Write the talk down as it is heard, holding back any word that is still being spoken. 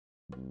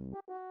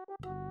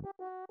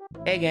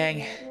Hey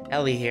gang,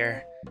 Ellie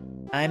here.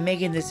 I'm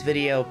making this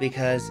video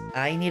because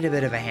I need a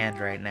bit of a hand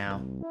right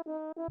now.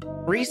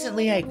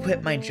 Recently I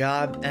quit my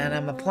job and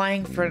I'm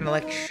applying for an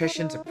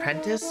electrician's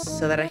apprentice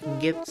so that I can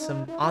get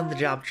some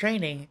on-the-job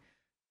training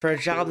for a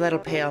job that'll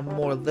pay a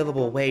more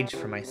livable wage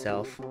for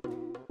myself.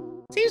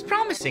 Seems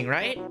promising,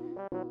 right?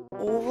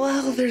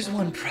 Well, there's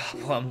one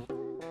problem.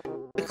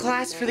 The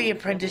class for the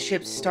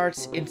apprenticeship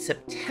starts in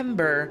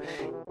September,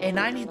 and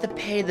I need to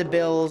pay the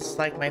bills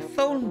like my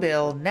phone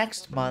bill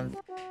next month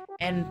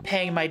and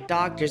paying my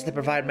doctors that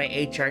provide my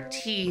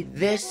HRT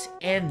this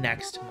and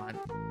next month.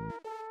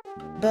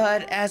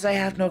 But as I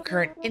have no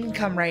current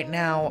income right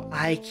now,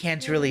 I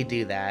can't really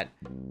do that.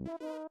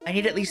 I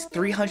need at least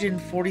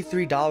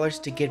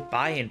 $343 to get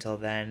by until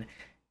then,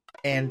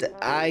 and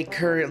I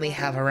currently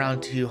have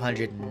around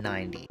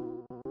 $290.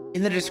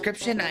 In the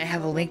description, I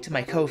have a link to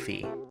my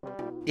Ko-fi.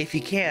 If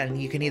you can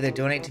either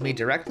donate to me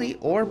directly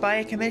or buy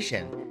a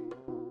commission.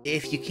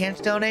 If you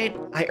can't donate,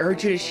 I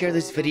urge you to share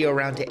this video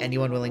around to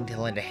anyone willing to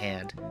lend a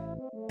hand.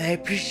 I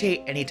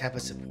appreciate any type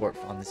of support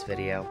on this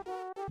video.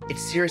 It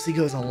seriously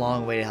goes a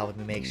long way to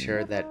helping me make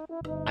sure that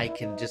I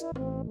can just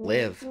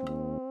live.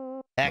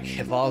 Heck,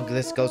 if all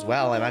this goes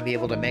well, I might be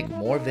able to make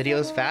more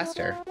videos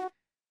faster.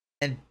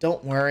 And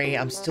don't worry,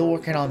 I'm still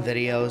working on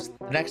videos.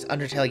 The next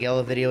Undertale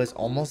Yellow video is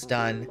almost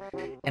done,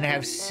 and I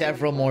have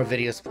several more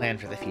videos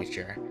planned for the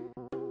future.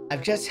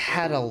 I've just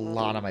had a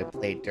lot on my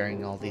plate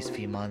during all these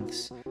few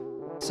months.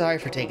 Sorry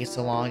for taking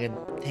so long, and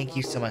thank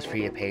you so much for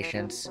your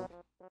patience.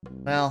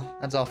 Well,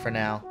 that's all for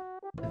now.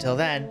 Until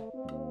then,